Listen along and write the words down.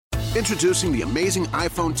Introducing the amazing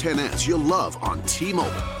iPhone XS you'll love on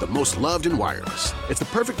T-Mobile, the most loved in wireless. It's the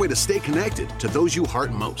perfect way to stay connected to those you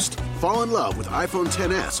heart most. Fall in love with iPhone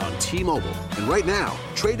XS on T-Mobile. And right now,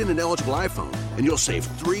 trade in an eligible iPhone and you'll save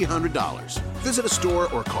 $300. Visit a store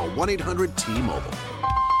or call 1-800-T-Mobile.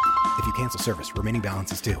 If you cancel service, remaining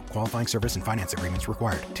balance is due. Qualifying service and finance agreements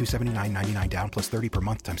required. $279.99 down plus 30 per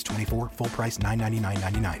month times 24. Full price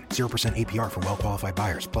 $999.99. 0% APR for well-qualified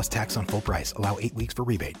buyers plus tax on full price. Allow 8 weeks for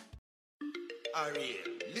rebate. Ariel,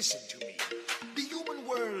 listen to me. The human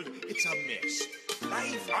world, it's a mess.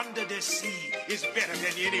 Life under the sea is better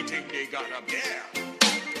than anything they got up there.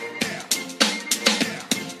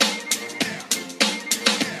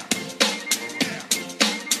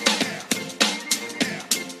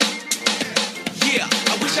 Yeah,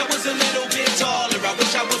 I wish I was a little bit taller. I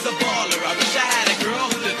wish I was a baller. I wish I had a girl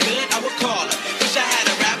who looked good, I would call her. Wish I had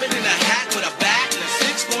a rabbit in a hat with a bat and a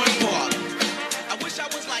 6-foot parlor. I wish I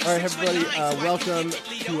was like. All right, everybody, welcome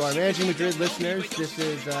to our Managing Madrid listeners. This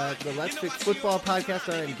is the Let's Fix Football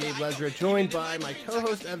podcast. I am Gabe Lesra, joined by my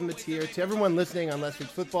co-host Evan Matier. To everyone listening on Let's Fix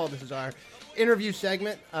Football, this is our interview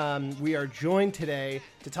segment. We are joined today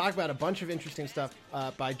to talk about a bunch of interesting stuff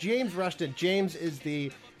by James Rushton. James is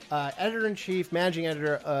the editor-in-chief, managing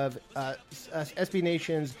editor of SB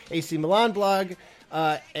Nation's AC Milan blog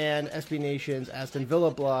and SB Nation's Aston Villa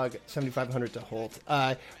blog, 7500 to Holt,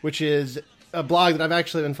 which is a blog that I've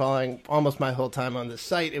actually been following almost my whole time on this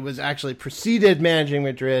site. It was actually preceded Managing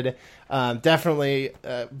Madrid. Definitely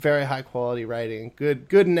very high-quality writing,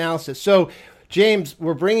 good analysis. So, James,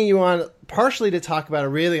 we're bringing you on partially to talk about a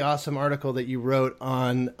really awesome article that you wrote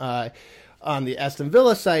on the Aston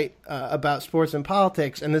Villa site about sports and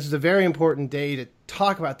politics, and this is a very important day to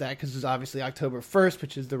talk about that because it's obviously October 1st,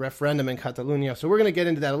 which is the referendum in Catalonia. So we're going to get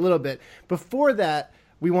into that a little bit. Before that,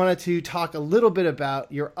 we wanted to talk a little bit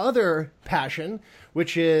about your other passion,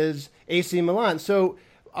 which is AC Milan. So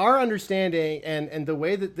our understanding and the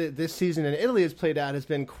way that this season in Italy has played out has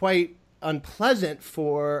been quite unpleasant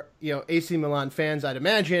for AC Milan fans, I'd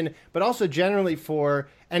imagine, but also generally for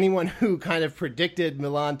anyone who kind of predicted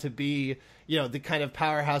Milan to be the kind of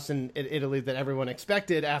powerhouse in Italy that everyone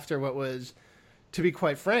expected after what was, to be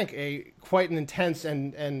quite frank, quite an intense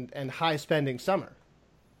and high spending summer.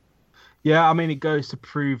 Yeah, I mean, it goes to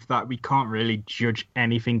prove that we can't really judge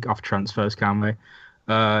anything off transfers, can we?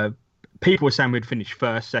 People were saying we'd finish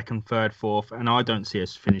first, second, third, fourth, and I don't see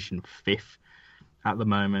us finishing fifth at the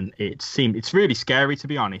moment. It's really scary, to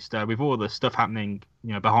be honest, with all the stuff happening,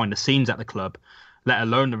 behind the scenes at the club, let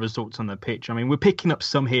alone the results on the pitch. I mean, we're picking up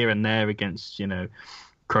some here and there against,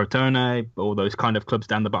 Crotone, all those kind of clubs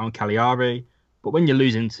down the bottom, Cagliari. But when you're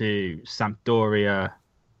losing to Sampdoria,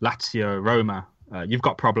 Lazio, Roma, you've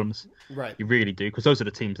got problems. Right. You really do, because those are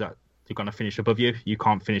the teams that are going to finish above you. You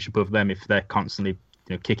can't finish above them if they're constantly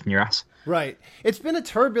kicking your ass. Right. It's been a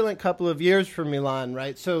turbulent couple of years for Milan,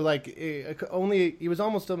 right? So, it was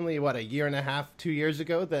almost only, a year and a half, 2 years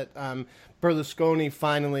ago that Berlusconi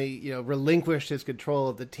finally, relinquished his control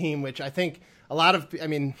of the team, which I think a lot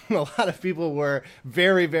of people were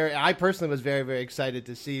very, very, I personally was very, very excited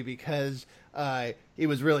to see because he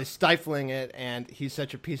was really stifling it, and he's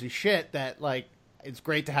such a piece of shit that, it's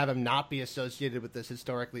great to have him not be associated with this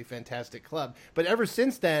historically fantastic club. But ever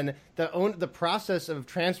since then, the process of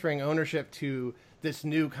transferring ownership to this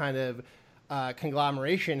new kind of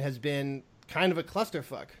conglomeration has been kind of a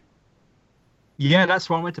clusterfuck. Yeah, that's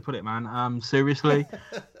one way to put it, man. Seriously,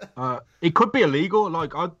 it could be illegal.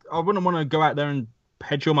 I wouldn't want to go out there and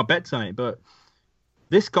hedge all my bets on it, but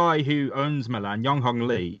this guy who owns Milan, Yong Hong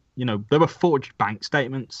Lee, there were forged bank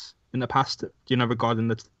statements in the past, regarding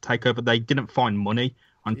the takeover. They didn't find money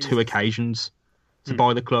on 2 occasions to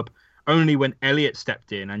buy the club. Only when Elliott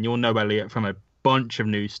stepped in, and you'll know Elliott from a bunch of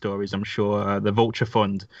news stories, I'm sure, the Vulture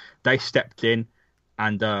Fund, they stepped in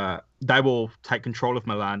and they will take control of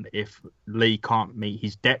Milan if Lee can't meet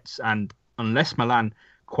his debts. And unless Milan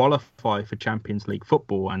qualify for Champions League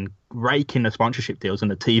football and rake in the sponsorship deals and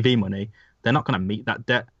the TV money, they're not going to meet that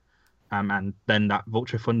debt. And then that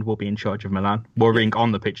Vulture Fund will be in charge of Milan, worrying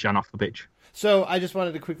on the pitch and off the pitch. So I just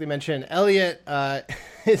wanted to quickly mention Elliot.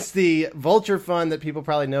 It's the Vulture Fund that people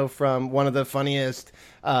probably know from one of the funniest,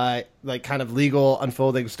 kind of legal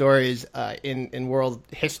unfolding stories in world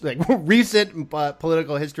history, recent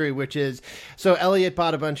political history. Which is, so Elliot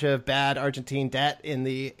bought a bunch of bad Argentine debt in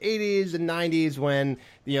the 80s and 90s when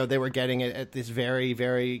they were getting it at this very,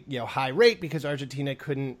 very high rate because Argentina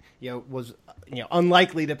couldn't was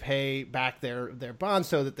unlikely to pay back their bonds,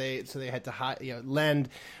 so they had to lend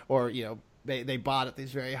or They bought at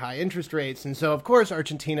these very high interest rates. And so, of course,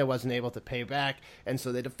 Argentina wasn't able to pay back. And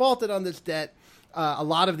so they defaulted on this debt. a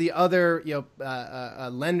lot of the other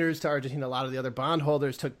lenders to Argentina, a lot of the other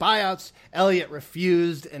bondholders took buyouts. Elliott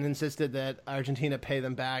refused and insisted that Argentina pay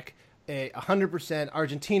them back 100%.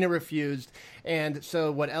 Argentina refused, and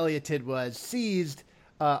so what Elliott did was seized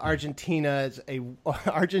Argentine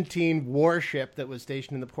warship that was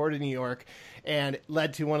stationed in the port of New York, and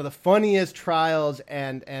led to one of the funniest trials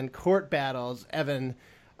and court battles, Evan,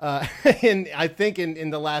 in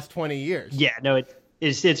the last 20 years. Yeah, no,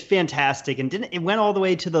 it's fantastic, and it went all the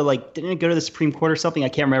way to didn't it go to the Supreme Court or something? I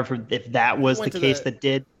can't remember if that was the case that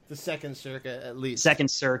did. The Second Circuit, at least.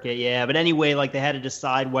 Second Circuit, yeah. But anyway, they had to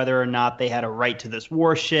decide whether or not they had a right to this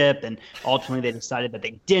warship, and ultimately they decided that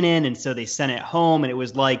they didn't, and so they sent it home, and it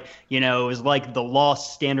was like the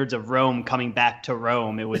lost standards of Rome coming back to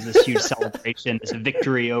Rome. It was this huge celebration, this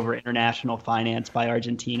victory over international finance by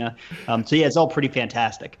Argentina. So yeah, it's all pretty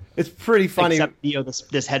fantastic. It's pretty funny.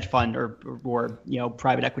 Except this hedge fund or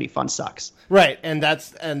private equity fund sucks. Right, and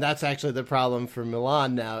that's actually the problem for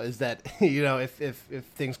Milan now, is that if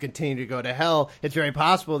things continue to go to hell, it's very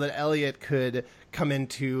possible that Elliott could come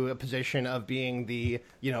into a position of being the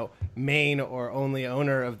main or only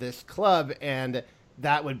owner of this club, and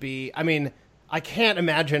that would be, I can't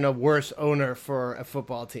imagine a worse owner for a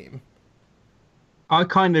football team. I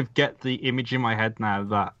kind of get the image in my head now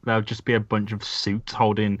that there'll just be a bunch of suits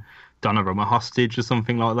holding Donnarumma hostage or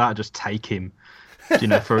something like that. Just take him,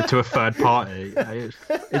 to a third party.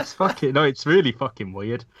 It's fucking it's really fucking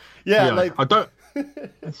weird. Yeah,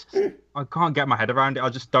 I can't get my head around it. I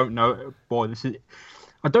just don't know.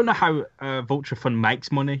 I don't know how Vulture Fund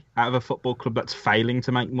makes money out of a football club that's failing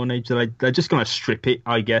to make money. So they're just going to strip it,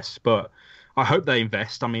 I guess. But I hope they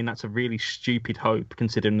invest. That's a really stupid hope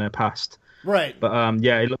considering their past. Right. But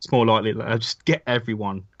it looks more likely that they'll just get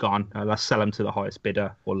everyone gone. Let's sell them to the highest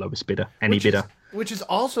bidder or lowest bidder, bidder. Which is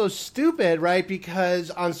also stupid, right?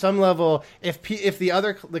 Because on some level, if the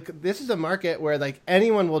other, this is a market where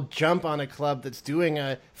anyone will jump on a club that's doing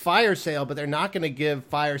a fire sale, but they're not going to give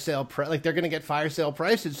fire sale they're going to get fire sale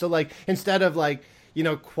prices. So instead of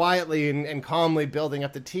quietly and calmly building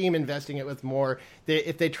up the team, investing it with more,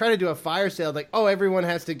 if they try to do a fire sale, everyone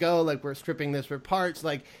has to go, we're stripping this for parts,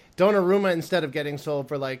 Donnarumma, instead of getting sold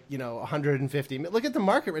for 150 million, look at the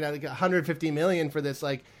market right now, 150 million for this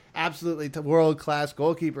absolutely world-class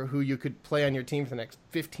goalkeeper who you could play on your team for the next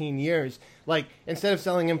 15 years. Instead of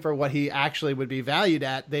selling him for what he actually would be valued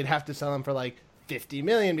at, they'd have to sell him for 50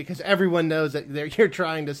 million, because everyone knows that you're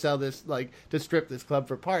trying to sell this, to strip this club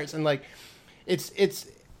for parts. And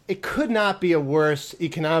it could not be a worse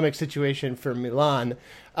economic situation for Milan,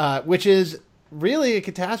 which is really a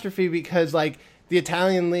catastrophe, because the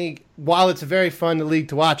Italian league, while it's a very fun league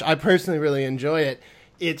to watch, I personally really enjoy it.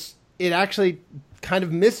 It actually kind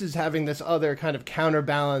of misses having this other kind of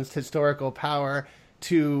counterbalanced historical power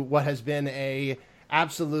to what has been a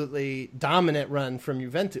absolutely dominant run from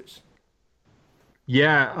Juventus.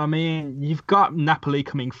 Yeah, you've got Napoli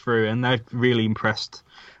coming through, and they've really impressed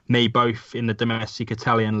me both in the domestic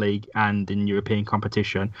Italian league and in European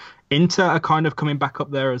competition. Inter are kind of coming back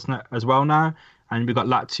up there as well now, and we've got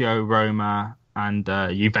Lazio, Roma, and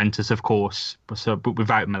Juventus, of course. But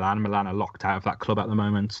without Milan are locked out of that club at the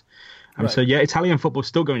moment. Right. So yeah, Italian football's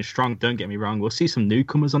still going strong. Don't get me wrong. We'll see some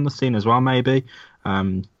newcomers on the scene as well. Maybe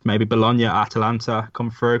Bologna, Atalanta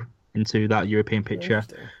come through into that European picture.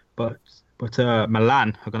 But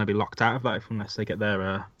Milan are going to be locked out of that unless they get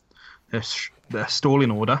their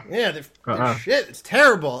stalling order. Yeah, they're shit. It's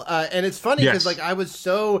terrible. And it's funny because I was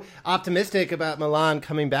so optimistic about Milan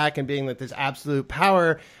coming back and being this absolute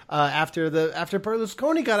power after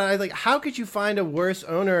Berlusconi got out. How could you find a worse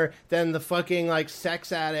owner than the fucking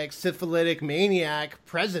sex addict, syphilitic maniac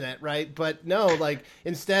president, right? But no,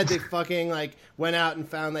 instead they fucking went out and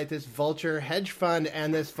found this vulture hedge fund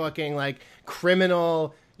and this fucking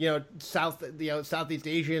criminal, Southeast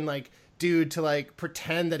Asian dude to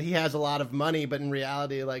pretend that he has a lot of money, but in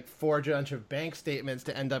reality forge a bunch of bank statements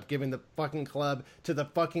to end up giving the fucking club to the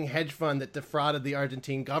fucking hedge fund that defrauded the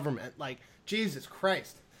Argentine government. Jesus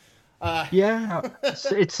Christ.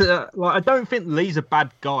 It's I don't think Lee's a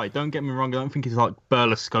bad guy. Don't get me wrong. I don't think he's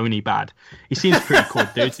Berlusconi bad. He seems pretty cool,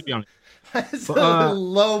 dude, to be honest. It's a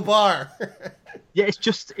low bar. Yeah, it's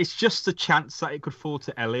just a chance that it could fall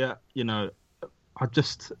to Elliott. It's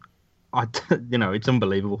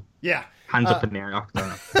unbelievable. Yeah. Hands up in the air. I don't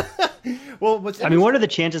know. Well, what are the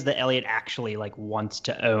chances that Elliott actually wants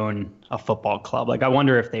to own a football club? I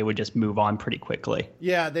wonder if they would just move on pretty quickly.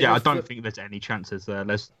 Yeah. I don't think there's any chances there.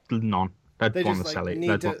 There's none. They'd want to sell it. They'd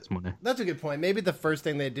want this money. That's a good point. Maybe the first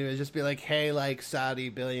thing they do is just be like, "Hey, like Saudi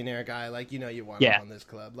billionaire guy, like you want him on this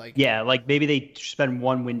club." Like, like maybe they spend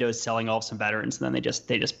one window selling off some veterans, and then they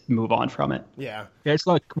just move on from it. Yeah, it's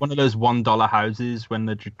like one of those $1 houses when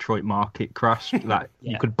the Detroit market crashed that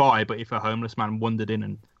you could buy, but if a homeless man wandered in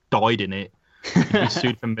and died in it, you'd be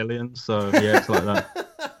sued for millions. So yeah, it's like that.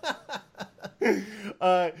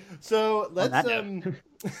 So let's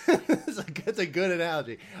that's a good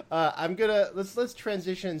analogy. Let's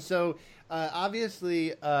transition. So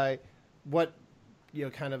obviously, what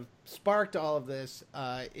kind of sparked all of this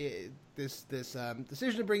this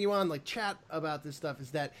decision to bring you on, like chat about this stuff,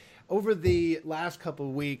 is that over the last couple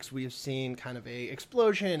of weeks we have seen kind of a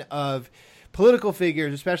explosion of political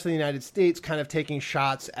figures, especially in the United States, kind of taking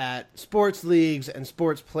shots at sports leagues and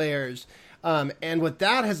sports players. And what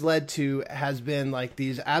that has led to has been like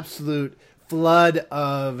these absolute flood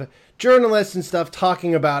of journalists and stuff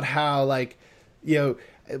talking about how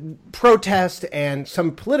protest and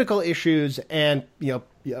some political issues and,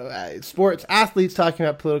 sports athletes talking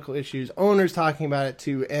about political issues, owners talking about it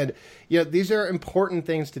too. And, these are important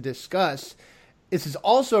things to discuss. This has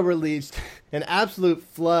also released an absolute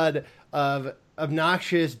flood of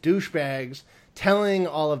obnoxious douchebags telling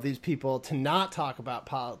all of these people to not talk about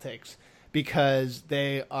politics because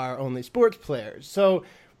they are only sports players. So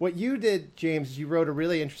what you did, James, is you wrote a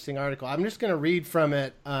really interesting article. I'm just going to read from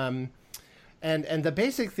it. And the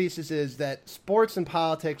basic thesis is that sports and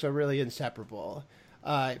politics are really inseparable.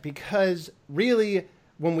 Because really,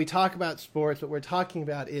 when we talk about sports, what we're talking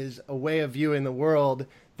about is a way of viewing the world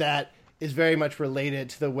that is very much related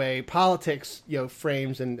to the way politics,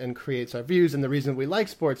 frames and creates our views. And the reason we like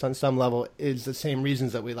sports on some level is the same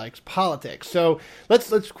reasons that we like politics. So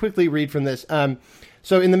let's quickly read from this.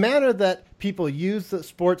 So in the manner that people use the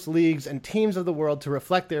sports leagues and teams of the world to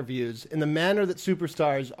reflect their views, in the manner that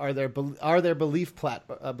superstars are their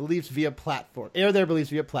beliefs via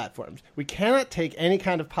platforms, we cannot take any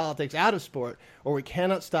kind of politics out of sport, or we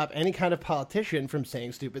cannot stop any kind of politician from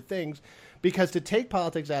saying stupid things. Because to take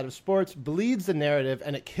politics out of sports bleeds the narrative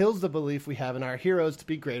and it kills the belief we have in our heroes to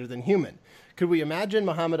be greater than human. Could we imagine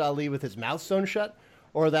Muhammad Ali with his mouth sewn shut?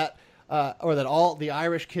 Or that all the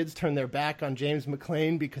Irish kids turn their back on James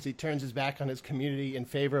McClain because he turns his back on his community in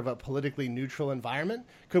favor of a politically neutral environment?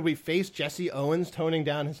 Could we face Jesse Owens toning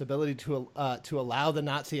down his ability to allow the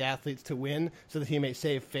Nazi athletes to win so that he may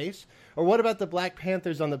save face? Or what about the Black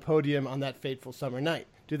Panthers on the podium on that fateful summer night?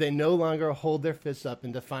 Do they no longer hold their fists up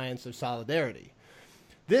in defiance of solidarity?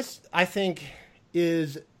 This, I think,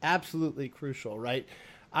 is absolutely crucial, right?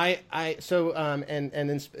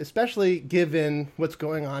 Especially given what's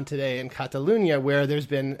going on today in Catalonia, where there's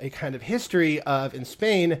been a kind of history of, in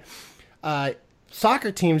Spain,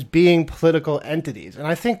 soccer teams being political entities. And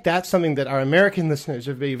I think that's something that our American listeners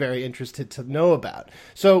would be very interested to know about.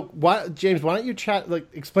 So, James, why don't you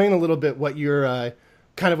explain a little bit what your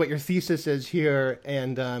what your thesis is here,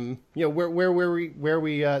 and where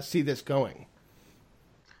we see this going.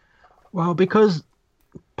 Well, because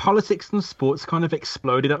politics and sports kind of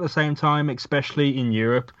exploded at the same time, especially in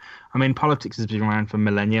Europe. I mean, politics has been around for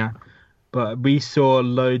millennia, but we saw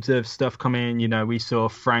loads of stuff come in. We saw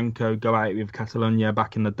Franco go out with Catalonia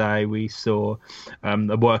back in the day. We saw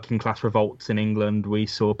the working class revolts in England. We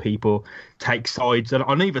saw people take sides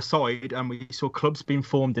on either side, and we saw clubs being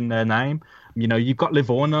formed in their name. You've got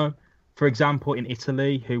Livorno, for example, in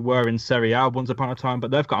Italy, who were in Serie A once upon a time,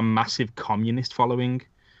 but they've got a massive communist following.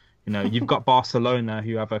 You've got Barcelona,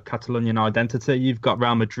 who have a Catalonian identity. You've got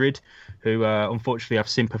Real Madrid, who unfortunately have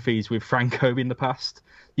sympathies with Franco in the past.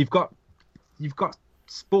 You've got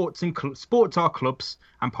sports sports are clubs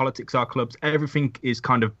and politics are clubs. Everything is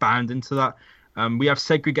kind of bound into that. We have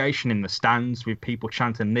segregation in the stands with people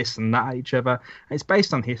chanting this and that at each other. It's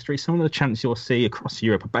based on history. Some of the chants you'll see across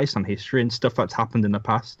Europe are based on history and stuff that's happened in the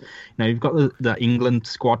past. You've got the England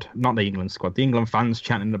squad, not the England squad, the England fans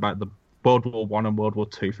chanting about the World War I and World War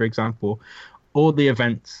II, for example. All the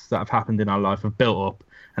events that have happened in our life have built up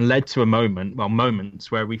and led to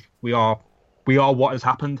moments where we are what has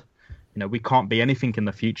happened. We can't be anything in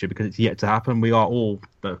the future because it's yet to happen. We are all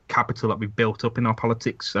the capital that we've built up in our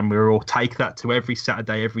politics, and we all take that to every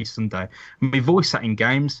Saturday, every Sunday. And we voice that in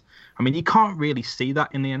games. I mean, you can't really see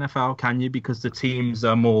that in the NFL, can you? Because the teams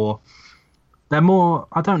are more... They're more...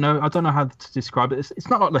 I don't know how to describe it. It's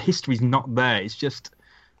not like the history's not there. It's just...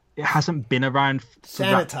 It hasn't been around.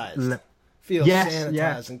 Sanitized. Feels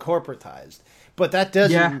sanitized and corporatized. But that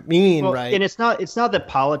doesn't mean, right? And it's not that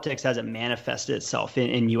politics hasn't manifested itself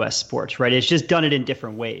in U.S. sports, right? It's just done it in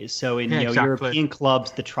different ways. So in European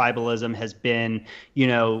clubs, the tribalism has been,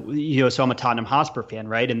 so I'm a Tottenham Hotspur fan,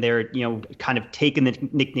 right? And they're kind of taken the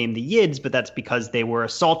nickname the Yids, but that's because they were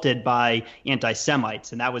assaulted by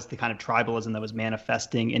anti-Semites, and that was the kind of tribalism that was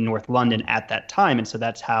manifesting in North London at that time, and so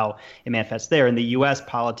that's how it manifests there. In the U.S.,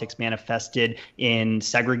 politics manifested in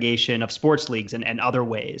segregation of sports leagues and other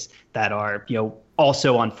ways that are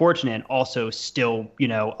also unfortunate and also still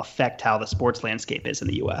affect how the sports landscape is in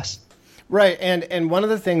the U.S. Right, and one of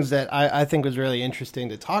the things that I think was really interesting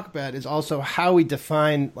to talk about is also how we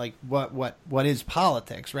define like what is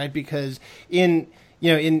politics, right? Because in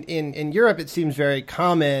Europe it seems very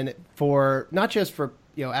common for not just for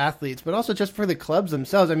athletes, but also just for the clubs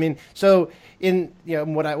themselves. I mean, so in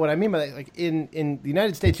what I mean by that, like in the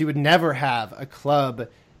United States, you would never have a club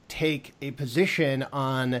take a position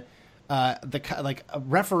on like a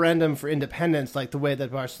referendum for independence, like the way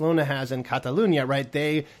that Barcelona has in Catalonia, right?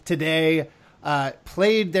 They today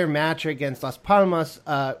played their match against Las Palmas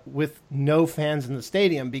with no fans in the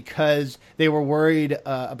stadium because they were worried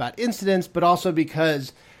about incidents, but also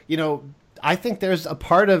because I think there's a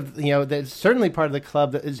part of there's certainly part of the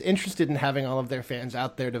club that is interested in having all of their fans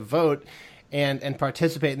out there to vote and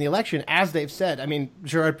participate in the election, as they've said. I mean,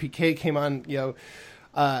 Gerard Piqué came on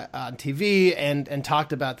on TV and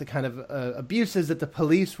talked about the kind of abuses that the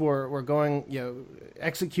police were going,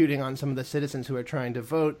 executing on some of the citizens who are trying to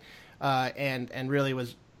vote, and really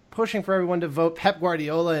was pushing for everyone to vote. Pep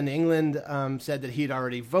Guardiola in England said that he'd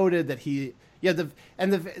already voted, that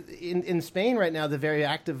in Spain right now, the very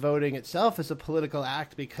act of voting itself is a political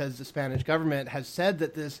act because the Spanish government has said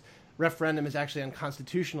that this referendum is actually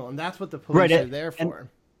unconstitutional, and that's what the police are there for.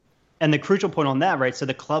 And the crucial point on that, right, so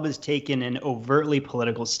the club has taken an overtly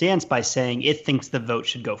political stance by saying it thinks the vote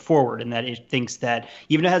should go forward, and that it thinks that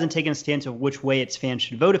even though it hasn't taken a stance of which way its fans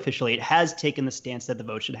should vote officially, it has taken the stance that the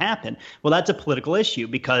vote should happen. Well, that's a political issue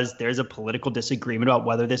because there's a political disagreement about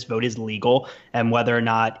whether this vote is legal and whether or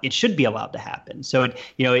not it should be allowed to happen. So,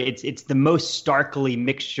 it's the most starkly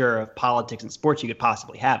mixture of politics and sports you could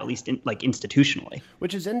possibly have, at least institutionally.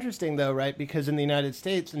 Which is interesting, though, right? Because in the United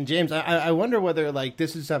States, and James, I wonder whether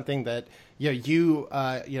this is something that you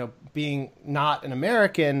being not an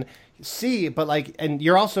American see, but and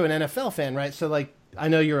you're also an NFL fan, right? So I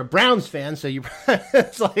know you're a Browns fan, so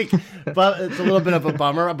it's but it's a little bit of a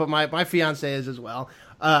bummer. But my fiance is as well.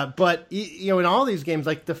 But in all these games,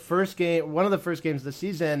 one of the first games of the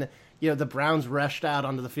season, the Browns rushed out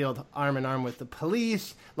onto the field arm in arm with the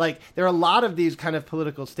police. There are a lot of these kind of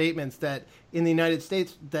political statements that in the United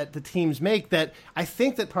States that the teams make that I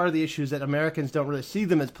think that part of the issue is that Americans don't really see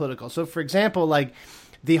them as political. So, for example,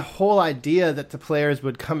 the whole idea that the players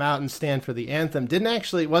would come out and stand for the anthem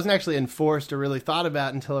wasn't actually enforced or really thought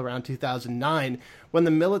about until around 2009 when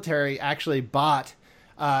the military actually bought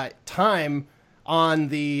time on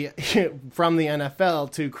from the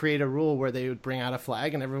NFL to create a rule where they would bring out a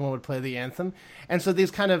flag and everyone would play the anthem. And so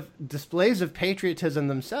these kind of displays of patriotism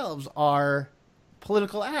themselves are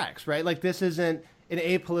political acts, right? This isn't an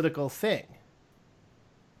apolitical thing.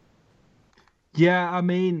 Yeah, I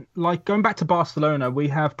mean, going back to Barcelona, we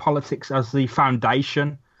have politics as the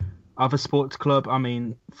foundation of a sports club. I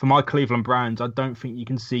mean, for my Cleveland Browns, I don't think you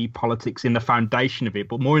can see politics in the foundation of it,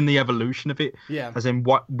 but more in the evolution of it. Yeah. As in,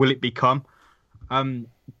 what will it become?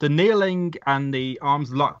 The kneeling and the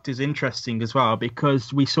arms locked is interesting as well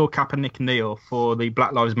because we saw Kaepernick kneel for the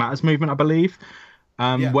Black Lives Matter movement, I believe.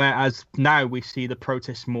 Whereas now we see the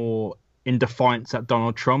protests more in defiance at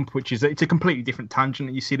Donald Trump, it's a completely different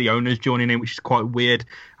tangent. You see the owners joining in, which is quite weird.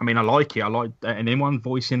 I mean, I like it. I like anyone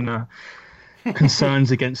voicing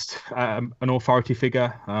concerns against an authority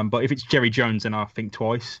figure. But if it's Jerry Jones, then I think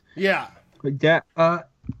twice. Yeah. But yeah,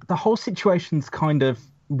 the whole situation's kind of,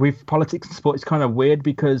 with politics and sport, it's kind of weird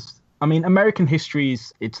because, I mean, American history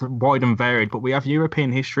it's wide and varied, but we have European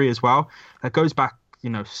history as well that goes back,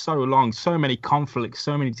 so long, so many conflicts,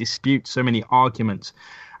 so many disputes, so many arguments.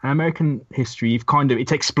 And American history,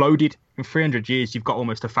 it's exploded in 300 years. You've got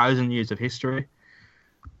almost 1,000 years of history.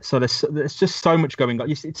 So there's just so much going on.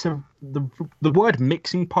 The word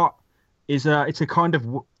mixing pot it's a kind of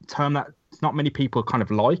term that not many people kind of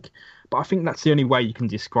like. But I think that's the only way you can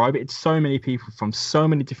describe it. It's so many people from so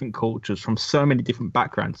many different cultures, from so many different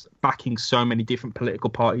backgrounds, backing so many different political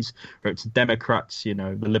parties, whether it's Democrats, the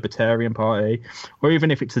Libertarian Party, or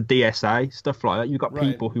even if it's the DSA, stuff like that. You've got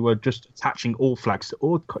people who are just attaching all flags to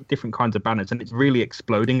all different kinds of banners, and it's really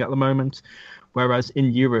exploding at the moment. Whereas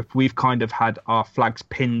in Europe, we've kind of had our flags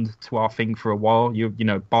pinned to our thing for a while.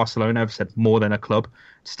 Barcelona have said more than a club,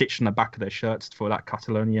 stitched on the back of their shirts for that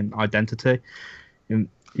Catalonian identity. And,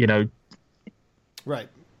 you know, right.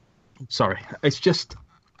 Sorry, it's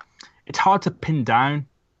hard to pin down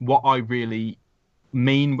what I really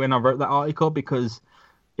mean when I wrote that article, because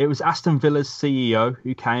it was Aston Villa's CEO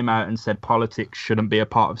who came out and said politics shouldn't be a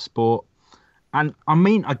part of sport. And I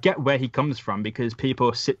mean, I get where he comes from, because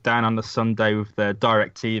people sit down on the Sunday with their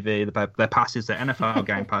DirecTV, their passes, their NFL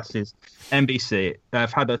game passes, NBC.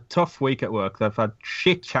 They've had a tough week at work. They've had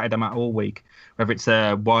shit chatted about all week, whether it's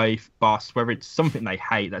their wife, boss, whether it's something they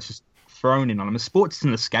hate that's just thrown in on them. Sports is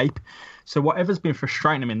an escape. So whatever's been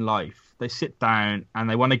frustrating them in life, they sit down and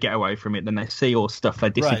they want to get away from it. Then they see all stuff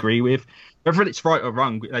they disagree with. Whether it's right or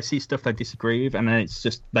wrong, they see stuff they disagree with, and then it's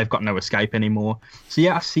just they've got no escape anymore. So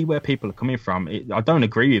yeah, I see where people are coming from. I don't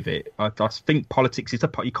agree with it. I think politics is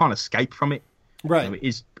you can't escape from it. Right. You know,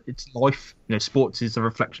 it's life. You know, sports is a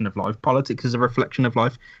reflection of life. Politics is a reflection of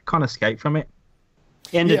life. Can't escape from it.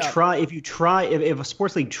 And if a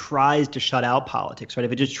sports league tries to shut out politics, right?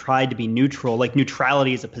 If it just tried to be neutral, like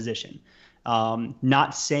neutrality is a position.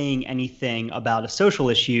 Not saying anything about a social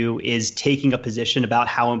issue is taking a position about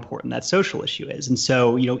how important that social issue is. And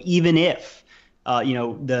so, you know, even if,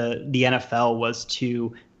 the NFL was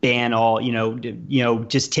to ban all,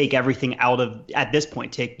 just take everything out of, at this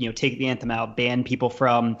point, take the anthem out, ban people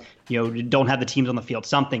from, don't have the teams on the field,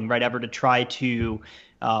 something, right, ever to try to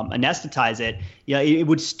anesthetize it, it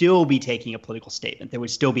would still be taking a political statement. There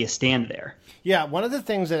would still be a stand there. Yeah, one of the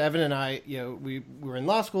things that Evan and I, we were in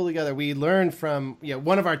law school together, we learned from,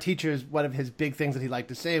 one of our teachers, one of his big things that he liked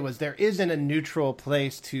to say was there isn't a neutral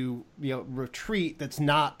place to, retreat that's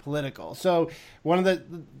not political. So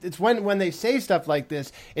it's when they say stuff like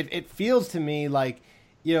this, it feels to me like,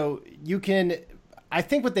 you can, I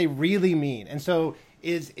think what they really mean. And so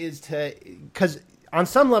is to, because on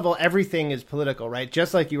some level, everything is political, right?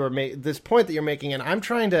 Just like you were this point that you're making, and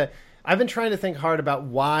I've been trying to think hard about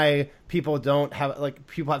why people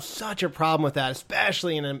have such a problem with that,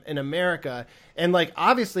 especially in America. And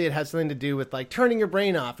obviously it has something to do with turning your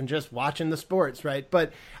brain off and just watching the sports, right?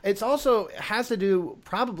 But it's also has to do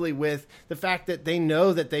probably with the fact that they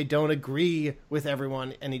know that they don't agree with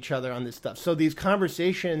everyone and each other on this stuff. So these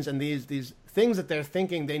conversations and these things that they're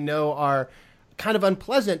thinking they know are kind of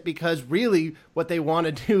unpleasant, because really what they want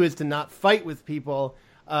to do is to not fight with people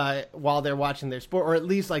while they're watching their sport, or at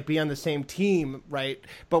least be on the same team, right?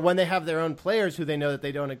 But when they have their own players who they know that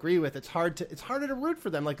they don't agree with, it's harder to root for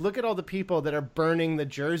them. Look at all the people that are burning the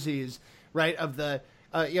jerseys, right? Of the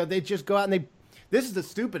they just go out and this is the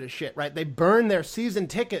stupidest shit, right? They burn their season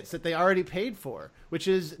tickets that they already paid for, which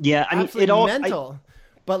is absolutely mental.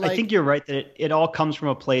 But I think you're right that it all comes from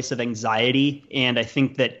a place of anxiety, and I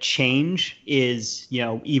think that change is,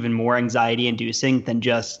 even more anxiety inducing than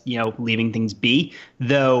just, leaving things be.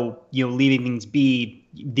 Though, leaving things be,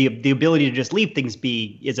 the ability to just leave things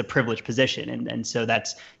be is a privileged position, and so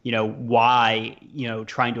that's, why,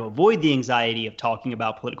 trying to avoid the anxiety of talking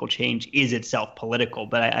about political change is itself political.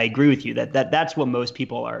 But I agree with you that's what most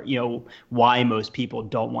people are, why most people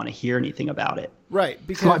don't want to hear anything about it. Right.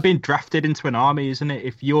 Because it's like being drafted into an army, isn't it?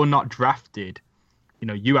 If you're not drafted,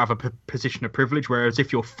 you have a position of privilege, whereas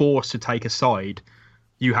if you're forced to take a side,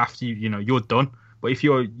 you have to, you're done. But if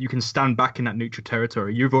you can stand back in that neutral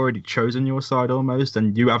territory, you've already chosen your side almost,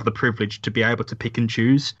 and you have the privilege to be able to pick and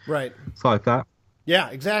choose. Right. It's like that. Yeah,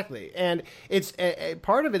 exactly. And it's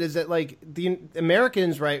part of it is that the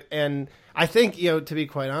Americans, right? And I think, to be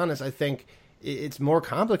quite honest, I think it's more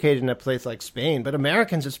complicated in a place like Spain, but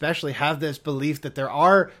Americans especially have this belief that there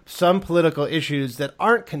are some political issues that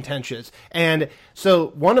aren't contentious. And so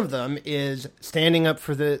one of them is standing up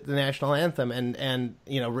for the national anthem and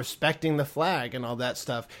respecting the flag and all that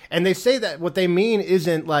stuff. And they say that what they mean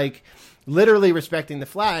isn't literally respecting the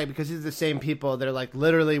flag, because these are the same people that are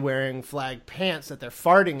literally wearing flag pants that they're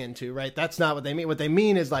farting into, right? That's not what they mean. What they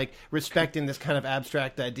mean is respecting this kind of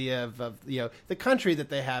abstract idea of the country that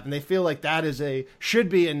they have, and they feel like that is should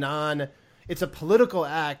be it's a political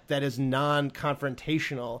act that is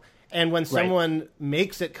non-confrontational. And when someone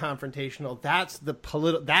makes it confrontational,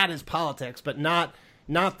 that is politics, but not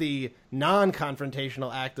the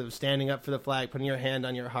non-confrontational act of standing up for the flag, putting your hand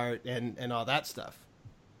on your heart, and all that stuff.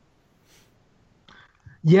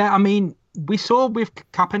 Yeah, I mean, we saw with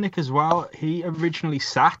Kaepernick as well. He originally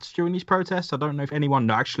sat during these protests. I don't know if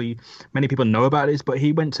many people know about this, but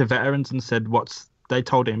he went to veterans and said they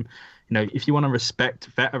told him, if you want to respect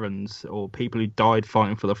veterans or people who died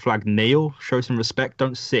fighting for the flag, kneel, show some respect,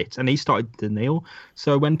 don't sit. And he started to kneel.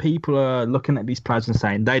 So when people are looking at these players and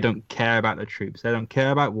saying they don't care about the troops, they don't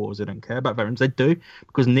care about wars, they don't care about veterans, they do,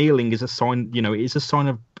 because kneeling is a sign, it is a sign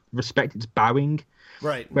of respect. It's bowing.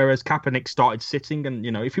 Right. Whereas Kaepernick started sitting, and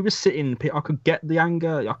if he was sitting, I could get the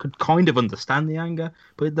anger. I could kind of understand the anger,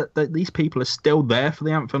 but these people are still there for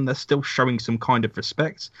the anthem. They're still showing some kind of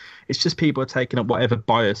respect. It's just people are taking up whatever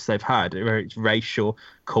bias they've had, whether it's racial,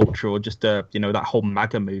 cultural, or just that whole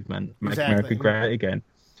MAGA movement, Make America Great Again,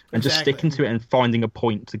 and just sticking to it and finding a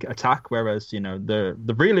point to attack. Whereas the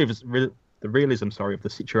realism of the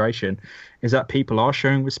situation is that people are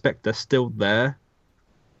showing respect. They're still there.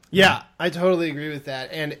 Yeah, I totally agree with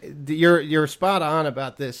that. And you're spot on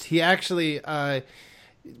about this. He actually,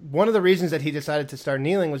 one of the reasons that he decided to start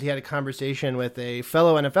kneeling was he had a conversation with a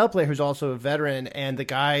fellow NFL player who's also a veteran. And the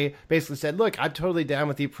guy basically said, look, I'm totally down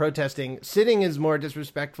with you protesting. Sitting is more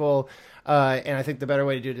disrespectful. And I think the better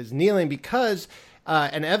way to do it is kneeling because,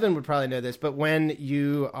 and Evan would probably know this, but when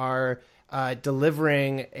you are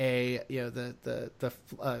delivering the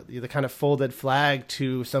kind of folded flag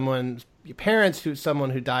to someone's parents,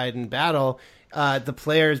 someone who died in battle, the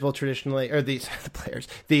players will traditionally, or the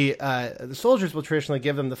soldiers will traditionally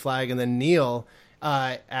give them the flag and then kneel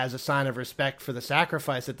as a sign of respect for the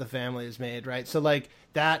sacrifice that the family has made, right? So like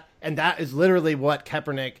that, and that is literally what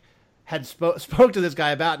Kaepernick had spoke to this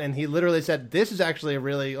guy about, and he literally said, this is actually a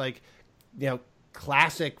really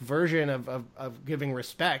classic version of giving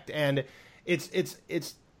respect. And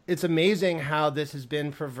it's amazing how this has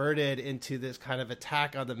been perverted into this kind of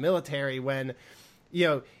attack on the military when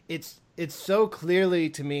it's so clearly,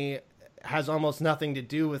 to me, has almost nothing to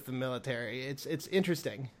do with the military. It's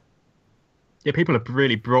interesting. Yeah, people have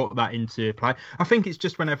really brought that into play. I think it's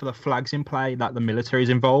just whenever the flag's in play that the military is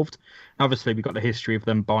involved. Obviously, we've got the history of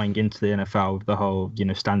them buying into the NFL with the whole,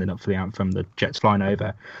 standing up for the anthem, the jets flying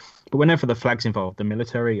over. But whenever the flag's involved, the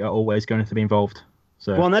military are always going to be involved.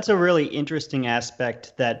 So. Well, and that's a really interesting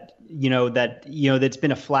aspect that's been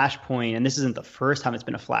a flashpoint, and this isn't the first time it's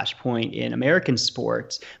been a flashpoint in American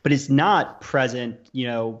sports, but it's not present,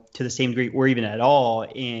 to the same degree or even at all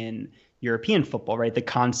in European football, right? The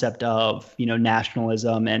concept of,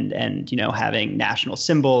 nationalism and having national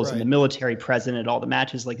symbols and the military present at all the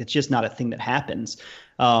matches, like it's just not a thing that happens.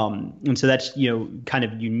 And so that's, kind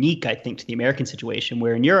of unique, I think, to the American situation,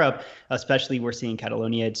 where in Europe, especially we're seeing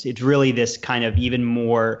Catalonia, it's really this kind of even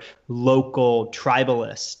more local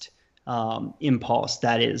tribalist impulse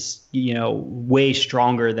that is, way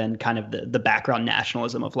stronger than kind of the background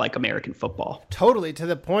nationalism of like American football. Totally. To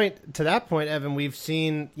that point, Evan, we've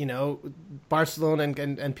seen, Barcelona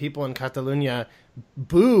and people in Catalonia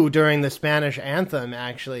boo during the Spanish anthem,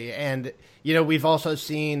 actually. And, we've also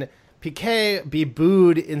seen Piqué be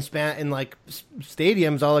booed in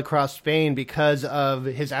stadiums all across Spain because of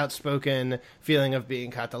his outspoken feeling of being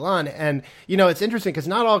Catalan. And it's interesting because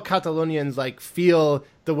not all Catalonians feel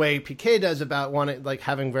the way Piqué does about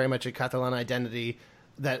having very much a Catalan identity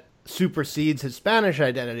that supersedes his Spanish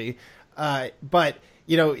identity. But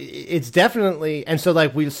it's definitely, and so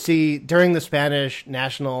we see during the Spanish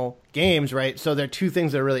national games, right? So there are two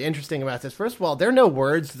things that are really interesting about this. First of all, there are no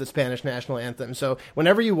words to the Spanish national anthem. So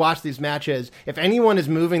whenever you watch these matches, if anyone is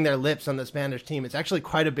moving their lips on the Spanish team, it's actually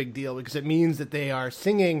quite a big deal because it means that they are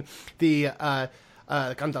singing the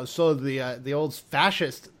Canta Sol, the old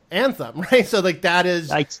fascist anthem, right? So that is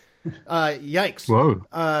yikes.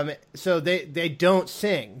 Whoa. So they don't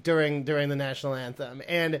sing during the national anthem.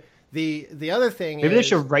 And the other thing maybe they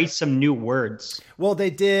should write some new words. Well, they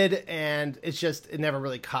did, and it never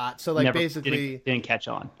really caught. So basically didn't catch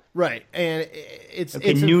on. Right. And it's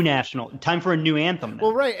time for a new anthem now.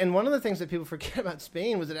 Well, right. And one of the things that people forget about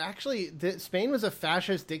Spain was that Spain was a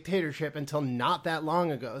fascist dictatorship until not that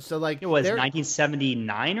long ago. So it was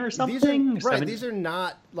 1979 or something.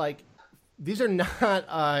 These are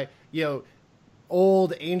not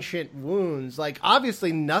old ancient wounds.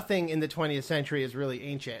 Obviously nothing in the 20th century is really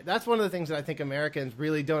ancient. That's one of the things that I think Americans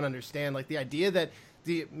really don't understand. The idea that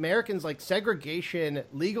the Americans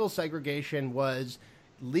legal segregation was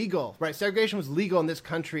legal, right? Segregation was legal in this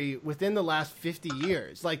country within the last 50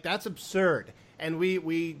 years. That's absurd. And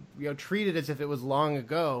we treat it as if it was long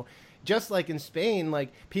ago. Just like in Spain,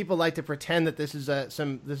 people like to pretend that this is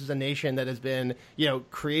a nation that has been,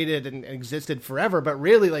 created and existed forever. But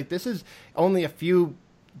really, this is only a few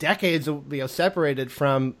decades, separated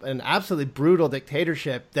from an absolutely brutal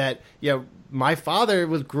dictatorship that, my father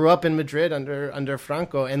grew up in Madrid under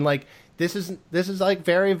Franco. And this is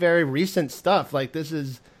very, very recent stuff. This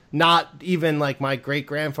is not even my great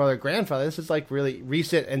grandfather. This is really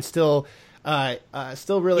recent and still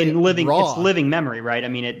really raw. It's living memory, right? I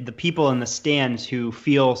mean, the people in the stands who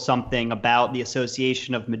feel something about the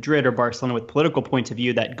association of Madrid or Barcelona with political points of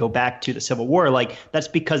view that go back to the Civil War, that's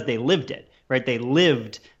because they lived it, right? They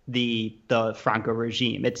lived the Franco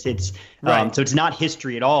regime. It's Right. so it's not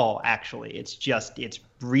history at all, actually. It's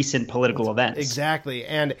recent political events. Exactly.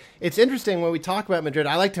 And it's interesting when we talk about Madrid,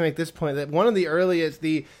 I like to make this point that one of the earliest,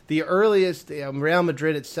 the earliest Real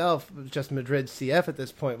Madrid itself, was just Madrid CF at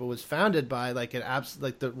this point, but was founded by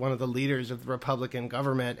one of the leaders of the Republican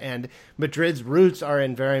government. And Madrid's roots are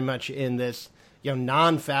very much in this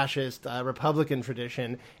non-fascist Republican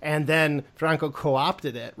tradition. And then Franco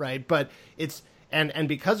co-opted it, right? But it's And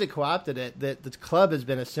because it co-opted it, the club has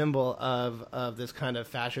been a symbol of this kind of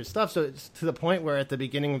fascist stuff. So it's to the point where at the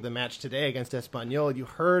beginning of the match today against Espanyol, you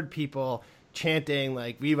heard people chanting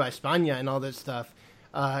like "Viva España" and all this stuff,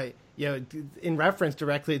 in reference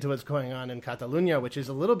directly to what's going on in Catalonia, which is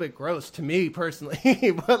a little bit gross to me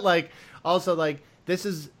personally. But also this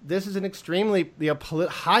is an extremely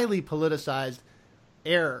highly politicized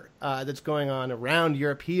error that's going on around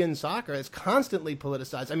European soccer. It's constantly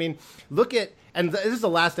politicized. I mean, and this is the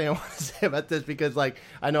last thing I want to say about this, because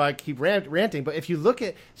I know I keep ranting, but if you look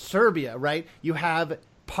at Serbia, right, you have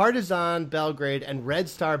Partizan Belgrade and Red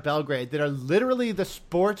Star Belgrade that are literally the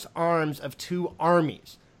sports arms of two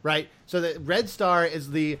armies, right? So the Red Star was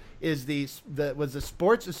the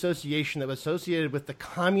sports association that was associated with the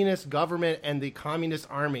communist government and the communist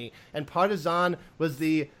army, and Partizan was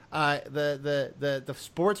the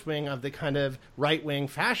sports wing of the kind of right-wing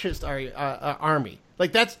fascist army.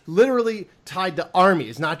 That's literally tied to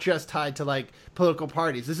armies, not just tied to political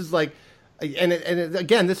parties. This is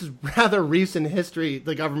again, this is rather recent history,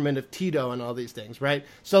 the government of Tito and all these things, right?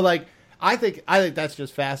 So I think that's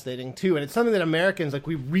just fascinating too, and it's something that Americans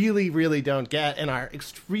we really, really don't get in our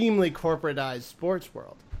extremely corporatized sports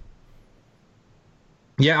world.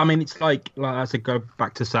 Yeah, I mean, it's as I go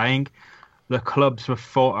back to saying, the clubs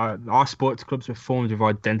our sports clubs were formed with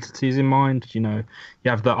identities in mind. You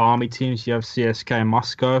have the army teams, you have CSK and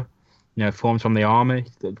Moscow, formed from the army.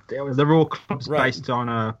 They're all clubs based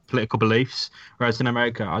on political beliefs. Whereas in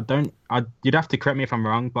America, you'd have to correct me if I'm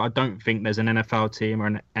wrong, but I don't think there's an NFL team or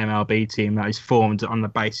an MLB team that is formed on the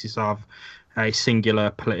basis of a singular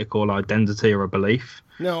political identity or a belief.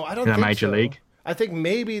 No, I don't think in a major league. I think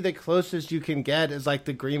maybe the closest you can get is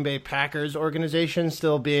the Green Bay Packers organization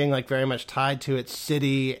still being very much tied to its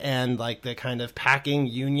city and the kind of packing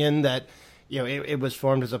union that it was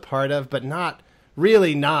formed as a part of, but not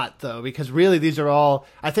though, because really these are all,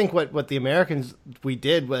 I think what the Americans we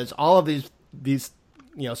did was all of these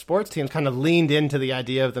sports teams kind of leaned into the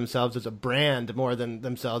idea of themselves as a brand more than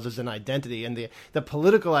themselves as an identity, and the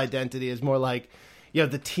political identity is more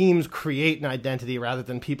the teams create an identity rather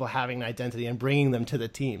than people having an identity and bringing them to the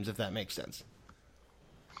teams, if that makes sense.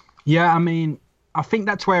 Yeah, I mean, I think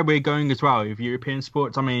that's where we're going as well with European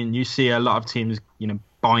sports. I mean, you see a lot of teams,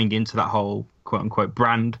 buying into that whole quote unquote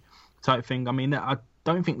brand type thing. I mean, I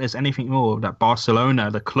don't think there's anything more that Barcelona,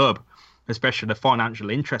 the club, especially the financial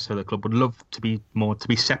interests of the club, would love to be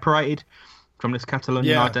separated from this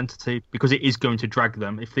Catalonian identity, because it is going to drag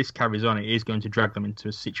them. If this carries on, it is going to drag them into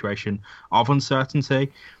a situation of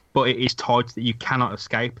uncertainty. But it is tied that you cannot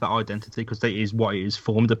escape that identity, because that is what it is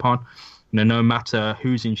formed upon. No matter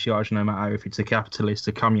who's in charge, no matter if it's a capitalist,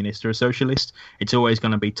 a communist, or a socialist, it's always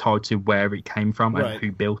going to be tied to where it came from and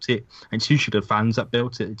who built it. And it's usually the fans that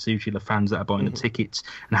built it. It's usually the fans that are buying the tickets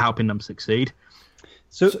and helping them succeed.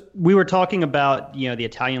 So we were talking about, the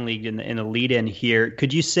Italian league in the lead-in here.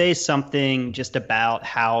 Could you say something just about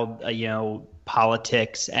how,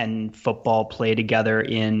 politics and football play together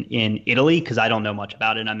in Italy? Because I don't know much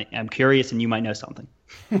about it. I'm curious, and you might know something.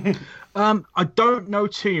 I don't know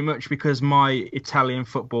too much, because my Italian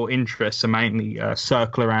football interests are mainly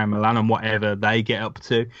circle around Milan and whatever they get up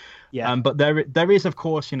to. Yeah. But there is, of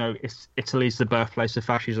course, Italy's the birthplace of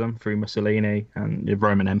fascism through Mussolini and the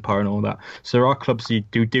Roman Empire and all that. So there are clubs you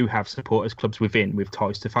do have supporters clubs within with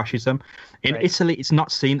ties to fascism. In Italy, it's not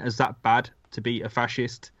seen as that bad to be a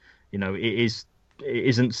fascist. It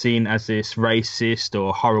isn't seen as this racist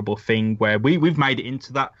or horrible thing where we've made it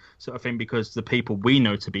into that sort of thing, because the people we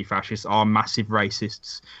know to be fascists are massive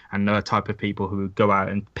racists and the type of people who go out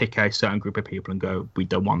and pick a certain group of people and go, we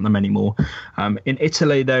don't want them anymore. In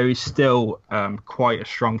Italy, there is still quite a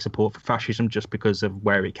strong support for fascism just because of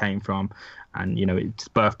where it came from, and its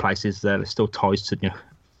birthplaces there. There's still ties to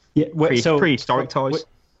prehistoric ties.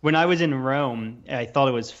 When I was in Rome, I thought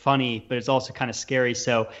it was funny, but it's also kind of scary.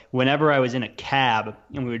 So whenever I was in a cab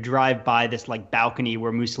and we would drive by this balcony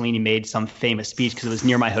where Mussolini made some famous speech because it was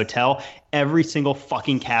near my hotel, every single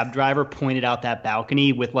fucking cab driver pointed out that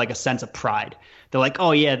balcony with a sense of pride. They're like,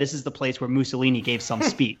 oh yeah, this is the place where Mussolini gave some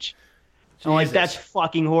speech. I'm that's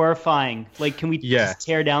fucking horrifying. Can we just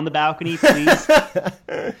tear down the balcony, please?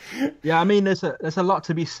 Yeah, I mean, there's a lot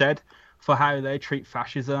to be said for how they treat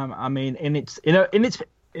fascism. I mean,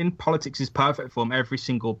 in politics' perfect form, every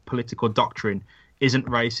single political doctrine isn't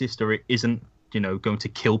racist or it isn't, going to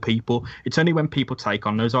kill people. It's only when people take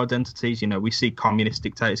on those identities. We see communist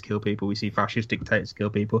dictators kill people. We see fascist dictators kill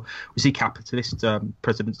people. We see capitalist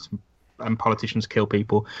presidents and politicians kill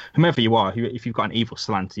people. Whomever you are, if you've got an evil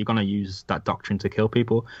slant, you're going to use that doctrine to kill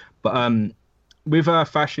people. But with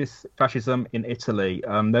fascism in Italy,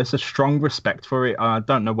 there's a strong respect for it. I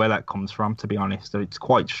don't know where that comes from, to be honest. It's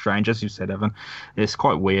quite strange, as you said, Evan. It's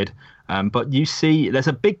quite weird. But you see, there's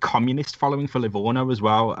a big communist following for Livorno as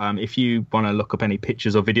well. If you want to look up any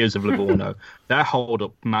pictures or videos of Livorno, they hold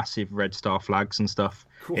up massive Red Star flags and stuff.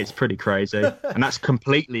 Cool. It's pretty crazy. And that's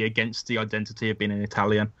completely against the identity of being an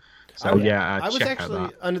Italian. So, I was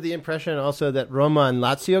actually under the impression also that Roma and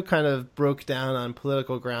Lazio kind of broke down on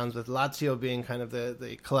political grounds, with Lazio being kind of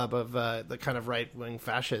the club of the kind of right-wing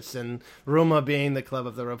fascists, and Roma being the club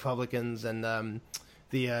of the Republicans and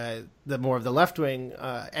the more of the left-wing.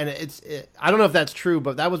 And I don't know if that's true,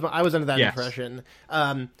 but I was under that impression.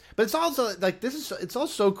 But it's also like it's all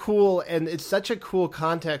so cool, and it's such a cool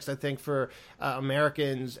context, I think, for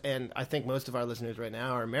Americans, and I think most of our listeners right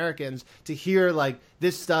now are Americans, to hear like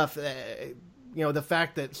this stuff. The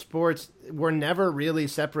fact that sports were never really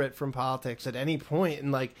separate from politics at any point,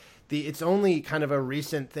 and like it's only kind of a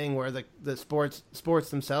recent thing where the sports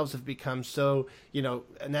themselves have become so,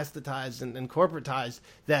 anesthetized and corporatized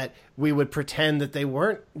that we would pretend that they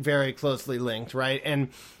weren't very closely linked, right? And,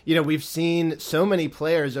 we've seen so many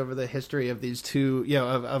players over the history of these two,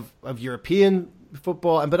 of European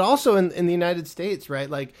football, but also in the United States, right?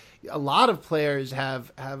 Like a lot of players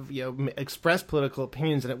have expressed political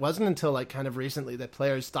opinions, and it wasn't until like kind of recently that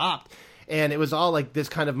players stopped. And it was all like this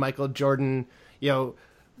kind of Michael Jordan,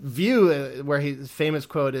 view, where his famous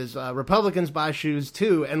quote is Republicans buy shoes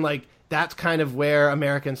too, and like that's kind of where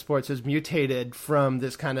American sports has mutated from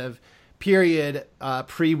this kind of period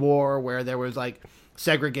pre-war where there was like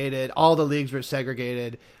segregated, all the leagues were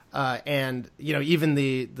segregated, and even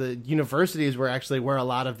the universities were actually where a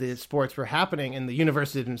lot of the sports were happening, and the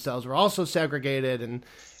universities themselves were also segregated, and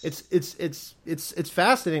it's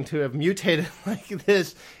fascinating to have mutated like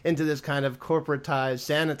this into this kind of corporatized,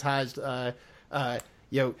 sanitized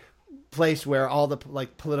place where all the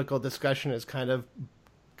like political discussion is kind of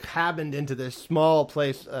cabined into this small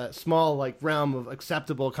place, small like realm of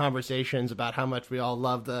acceptable conversations about how much we all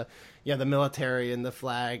love the military and the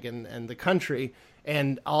flag and the country,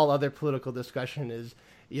 and all other political discussion is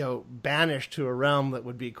banished to a realm that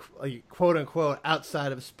would be quote unquote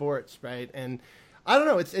outside of sports, right? And I don't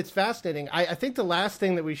know, it's fascinating. I think the last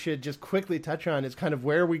thing that we should just quickly touch on is kind of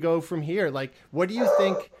where we go from here. Like, what do you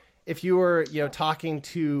think? If you were, talking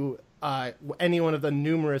to any one of the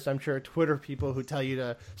numerous, I'm sure, Twitter people who tell you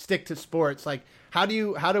to stick to sports, like how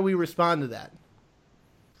do we respond to that?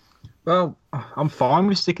 Well, I'm fine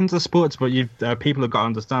with sticking to sports, but people have got to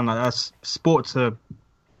understand that sports are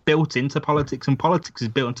built into politics, and politics is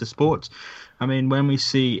built into sports. I mean, when we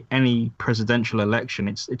see any presidential election,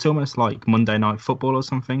 it's almost like Monday Night Football or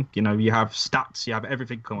something. You have stats, you have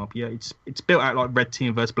everything come up. Yeah, it's built out like red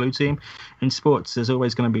team versus blue team. In sports, there's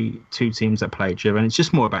always going to be two teams that play each other, and it's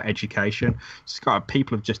just more about education.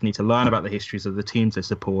 People just need to learn about the histories of the teams they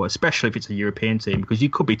support, especially if it's a European team, because you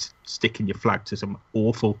could be sticking your flag to some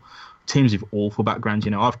awful teams with awful backgrounds.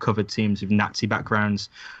 I've covered teams with Nazi backgrounds.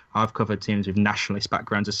 I've covered teams with nationalist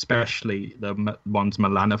backgrounds, especially the ones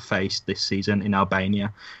Milan have faced this season in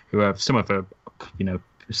Albania, who have some of them,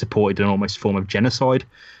 supported an almost form of genocide.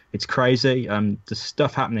 It's crazy. The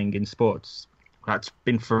stuff happening in sports that's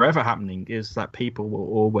been forever happening is that people will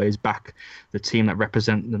always back the team that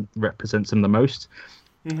represents them the most.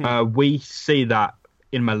 Mm-hmm. We see that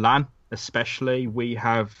in Milan, especially. We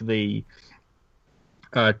have the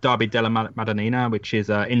Derby della Madonnina, which is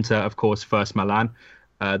Inter, of course, first Milan.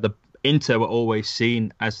 The Inter were always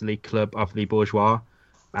seen as the club of the bourgeois,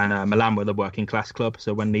 and Milan were the working class club.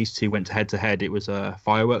 So when these two went head to head, it was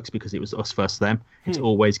fireworks, because it was us versus them. It's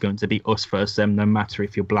always going to be us versus them, no matter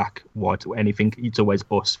if you're black, white, or anything. It's always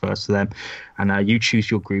us versus them. And you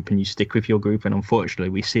choose your group and you stick with your group. And unfortunately,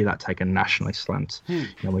 we see that take a nationalist slant.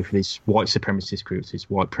 With these white supremacist groups,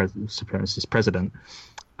 this white supremacist president.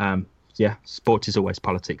 Sports is always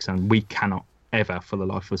politics, and we cannot ever for the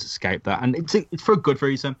life of us escape that, and it's for a good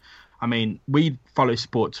reason. I mean, we follow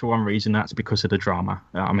sports for one reason, that's because of the drama.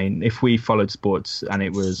 I mean, if we followed sports and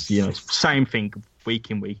it was same thing week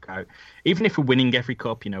in, week out, even if we're winning every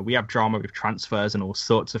cup, we have drama with transfers and all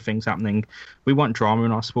sorts of things happening. We want drama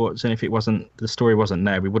in our sports, and if the story wasn't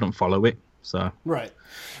there, we wouldn't follow it. So right.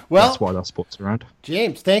 Well, that's why that sport's around.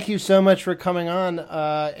 James, thank you so much for coming on.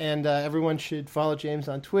 And everyone should follow James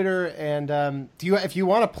on Twitter. And if you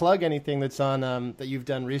want to plug anything that's on that you've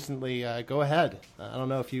done recently, go ahead. I don't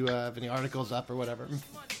know if you have any articles up or whatever.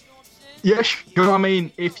 Yeah, sure. I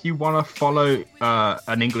mean, if you want to follow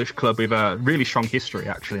an English club with a really strong history,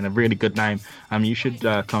 actually, and a really good name, you should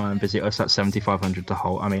come and visit us at 7500 to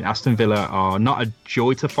Holt. I mean, Aston Villa are not a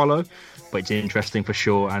joy to follow, but it's interesting for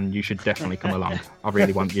sure, and you should definitely come along. I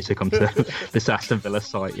really want you to come to this Aston Villa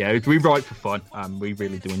site. Yeah, we write for fun. We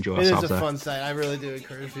really do enjoy ourselves. It is a fun site. I really do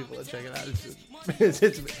encourage people to check it out.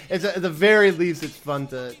 It's at the very least, it's fun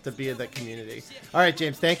to be in that community. All right,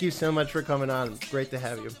 James, thank you so much for coming on. Great to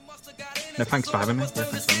have you. No, thanks for having me. Yeah,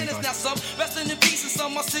 thanks for having me, guys. Resting in peace, and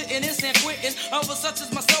some are sitting in San Quentin. Others, such as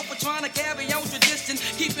myself, are trying to carry on tradition,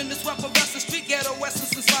 keeping this weapon wrestling street ghetto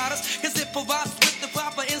essence inside us, cause it provides us with the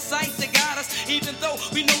proper insight to guide us. Even though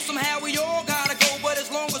we know somehow we all gotta go, but as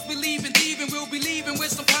long as we leave and thieving, we'll be leaving with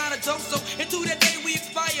some kind of dope. So into that day we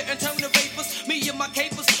expire and turn to vapors. Me and my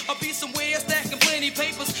capers, I'll be somewhere stacking plenty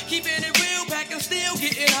papers, keeping it real, packing, still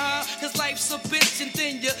getting high, cause life's a bitch and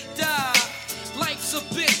then you die. Life's a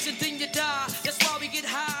bitch and then you die. That's why we get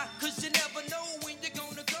high, cause you never know when you're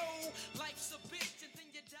gonna go. Life's a bitch and then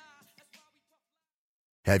you die. That's why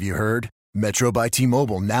we... Have you heard? Metro by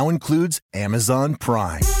T-Mobile now includes Amazon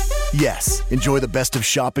Prime. Yes, enjoy the best of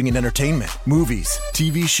shopping and entertainment, movies,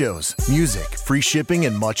 TV shows, music, free shipping,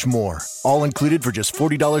 and much more. All included for just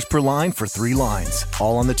 $40 per line for 3 lines.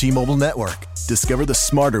 All on the T-Mobile network. Discover the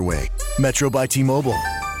smarter way. Metro by T-Mobile.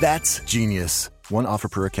 That's genius. One offer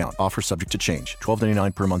per account. Offer subject to change.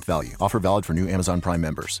 $12.99 per month value. Offer valid for new Amazon Prime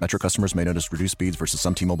members. Metro customers may notice reduced speeds versus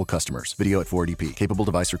some T-Mobile customers. Video at 480p. Capable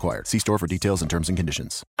device required. See store for details and terms and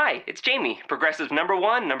conditions. Hi, it's Jamie, Progressive's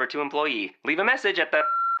number 2 employee. Leave a message at the...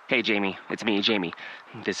 Hey, Jamie. It's me, Jamie.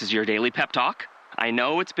 This is your daily pep talk. I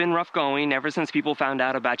know it's been rough going ever since people found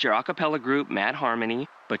out about your a cappella group, Mad Harmony,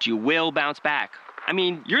 but you will bounce back. I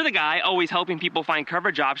mean, you're the guy always helping people find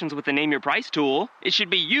coverage options with the Name Your Price tool. It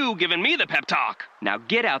should be you giving me the pep talk. Now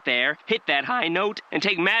get out there, hit that high note, and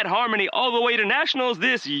take Mad Harmony all the way to nationals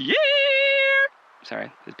this year!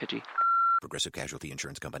 Sorry, it's pitchy. Progressive Casualty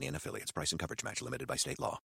Insurance Company and Affiliates. Price and coverage match limited by state law.